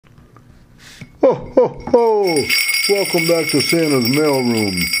Ho, ho, ho! Welcome back to Santa's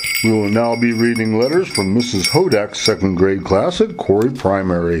Mailroom. We will now be reading letters from Mrs. Hodak's second grade class at Corry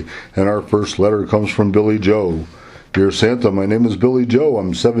Primary. And our first letter comes from Billy Joe. Dear Santa, my name is Billy Joe.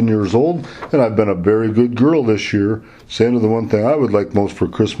 I'm 7 years old, and I've been a very good girl this year. Santa, the one thing I would like most for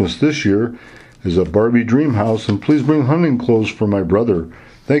Christmas this year is a Barbie dream house, and please bring hunting clothes for my brother.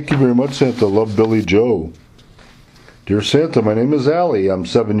 Thank you very much, Santa. Love, Billy Joe. Dear Santa, my name is Allie. I'm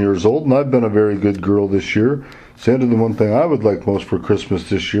 7 years old, and I've been a very good girl this year. Santa, the one thing I would like most for Christmas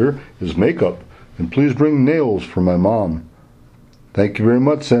this year is makeup, and please bring nails for my mom. Thank you very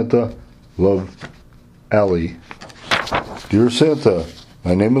much, Santa. Love, Allie. Dear Santa,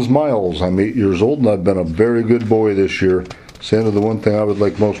 my name is Miles. I'm 8 years old, and I've been a very good boy this year. Santa, the one thing I would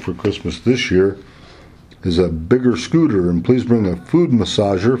like most for Christmas this year is a bigger scooter, and please bring a foot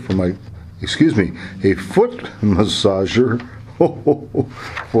massager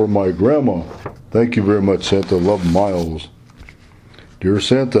for my grandma. Thank you very much, Santa. Love, Miles. Dear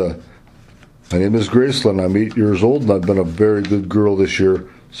Santa, my name is Graceland. I'm 8 years old, and I've been a very good girl this year.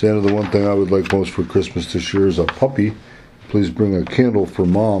 Santa, the one thing I would like most for Christmas this year is a puppy. Please bring a candle for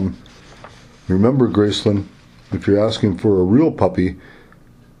Mom. Remember, Graceland, if you're asking for a real puppy,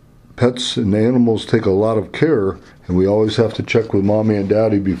 pets and animals take a lot of care, and we always have to check with Mommy and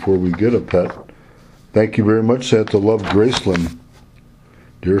Daddy before we get a pet. Thank you very much, Santa. Love, Graceland.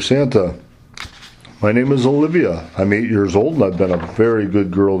 Dear Santa, my name is Olivia. I'm 8 years old, and I've been a very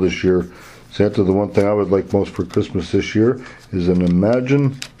good girl this year. Santa, the one thing I would like most for Christmas this year is an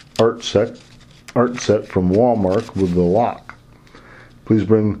Imagine art set from Walmart with the lock. Please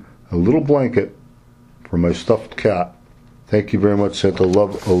bring a little blanket for my stuffed cat. Thank you very much, Santa.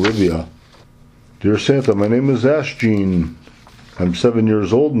 Love, Olivia. Dear Santa, my name is Ashgene. I'm 7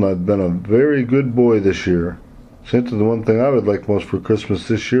 years old, and I've been a very good boy this year. Santa, the one thing I would like most for Christmas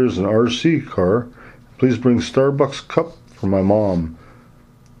this year is an RC car. Please bring Starbucks cup for my mom.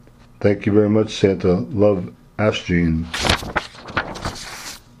 Thank you very much, Santa. Love, Ashgene.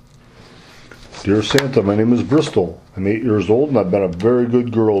 Dear Santa, my name is Bristol. I'm 8 years old, and I've been a very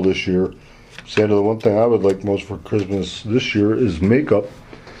good girl this year. Santa, the one thing I would like most for Christmas this year is makeup.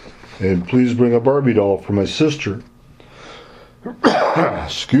 And please bring a Barbie doll for my sister.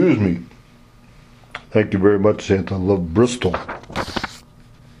 Excuse me. Thank you very much, Santa. Love, Bristol.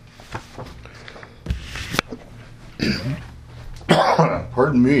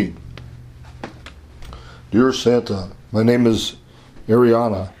 Pardon me. Dear Santa, my name is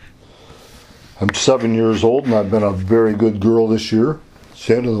Ariana. I'm 7 years old, and I've been a very good girl this year.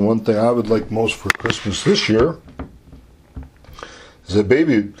 Santa, the one thing I would like most for Christmas this year is a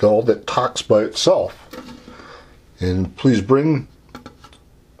baby doll that talks by itself. And please bring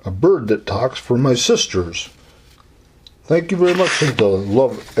a bird that talks for my sisters. Thank you very much, Santa.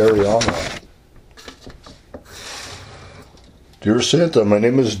 Love, Ariana. Dear Santa, my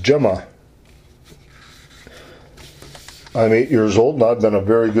name is Gemma. I'm 8 years old, and I've been a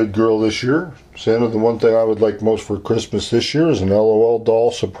very good girl this year. Santa, the one thing I would like most for Christmas this year is an LOL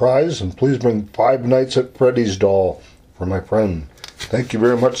doll surprise, and please bring Five Nights at Freddy's doll for my friend. Thank you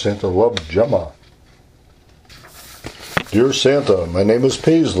very much, Santa. Love, Gemma. Dear Santa, my name is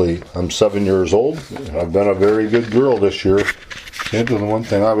Paisley. I'm 7 years old, and I've been a very good girl this year. Santa, the one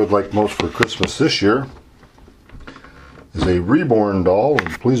thing I would like most for Christmas this year is a reborn doll,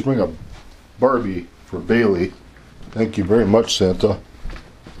 and please bring a Barbie for Bailey. Thank you very much, Santa.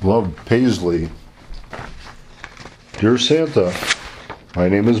 Love, Paisley. Dear Santa, my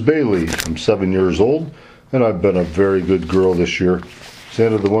name is Bailey. I'm 7 years old, and I've been a very good girl this year.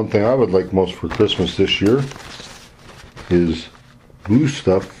 Santa, the one thing I would like most for Christmas this year is blue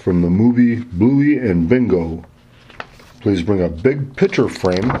stuff from the movie Bluey and Bingo. Please bring a big picture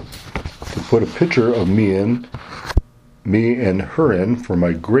frame to put a picture of me and her in for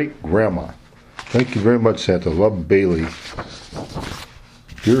my great grandma. Thank you very much, Santa. Love, Bailey.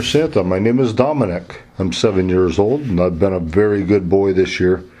 Dear Santa, my name is Dominic. I'm 7 years old, and I've been a very good boy this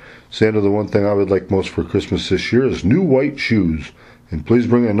year. Santa, the one thing I would like most for Christmas this year is new white shoes. And please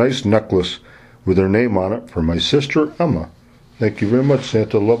bring a nice necklace with her name on it for my sister, Emma. Thank you very much,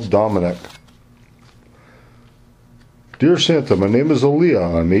 Santa. Love, Dominic. Dear Santa, my name is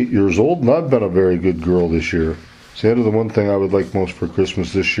Aaliyah. I'm 8 years old, and I've been a very good girl this year. Santa, the one thing I would like most for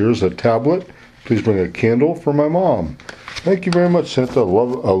Christmas this year is a tablet. Please bring a candle for my mom. Thank you very much, Santa.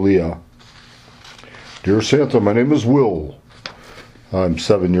 Love, Aaliyah. Dear Santa, my name is Will. I'm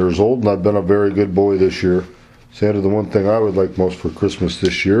 7 years old, and I've been a very good boy this year. Santa, the one thing I would like most for Christmas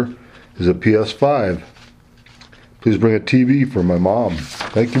this year is a PS5. Please bring a TV for my mom.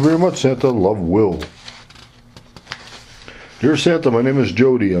 Thank you very much, Santa. Love, Will. Dear Santa, my name is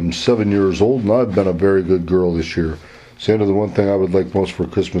Jody. I'm 7 years old and I've been a very good girl this year. Santa, the one thing I would like most for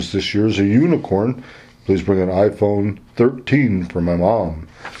Christmas this year is a unicorn. Please bring an iPhone 13 for my mom.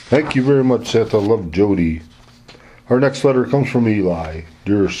 Thank you very much, Santa. Love, Jody. Our next letter comes from Eli.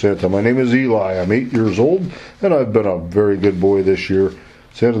 Dear Santa, my name is Eli. I'm 8 years old and I've been a very good boy this year.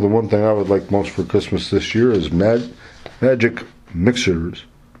 Santa, the one thing I would like most for Christmas this year is magic mixies.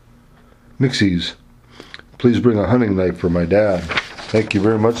 Please bring a hunting knife for my dad. Thank you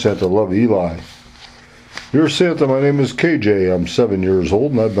very much, Santa. Love, Eli. Dear Santa, my name is KJ. I'm 7 years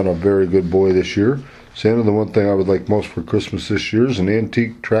old and I've been a very good boy this year. Santa, the one thing I would like most for Christmas this year is an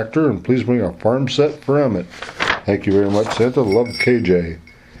antique tractor, and please bring a farm set for Emmett. Thank you very much, Santa. Love, KJ.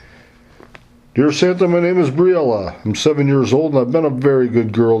 Dear Santa, my name is Briella. I'm 7 years old and I've been a very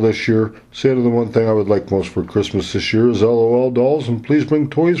good girl this year. Santa, the one thing I would like most for Christmas this year is LOL dolls, and please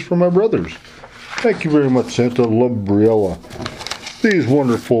bring toys for my brothers. Thank you very much, Santa. Love, Briella. These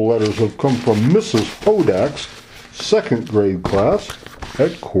wonderful letters have come from Mrs. Hodak's second grade class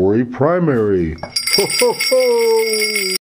at Corry Primary. Ho, ho, ho!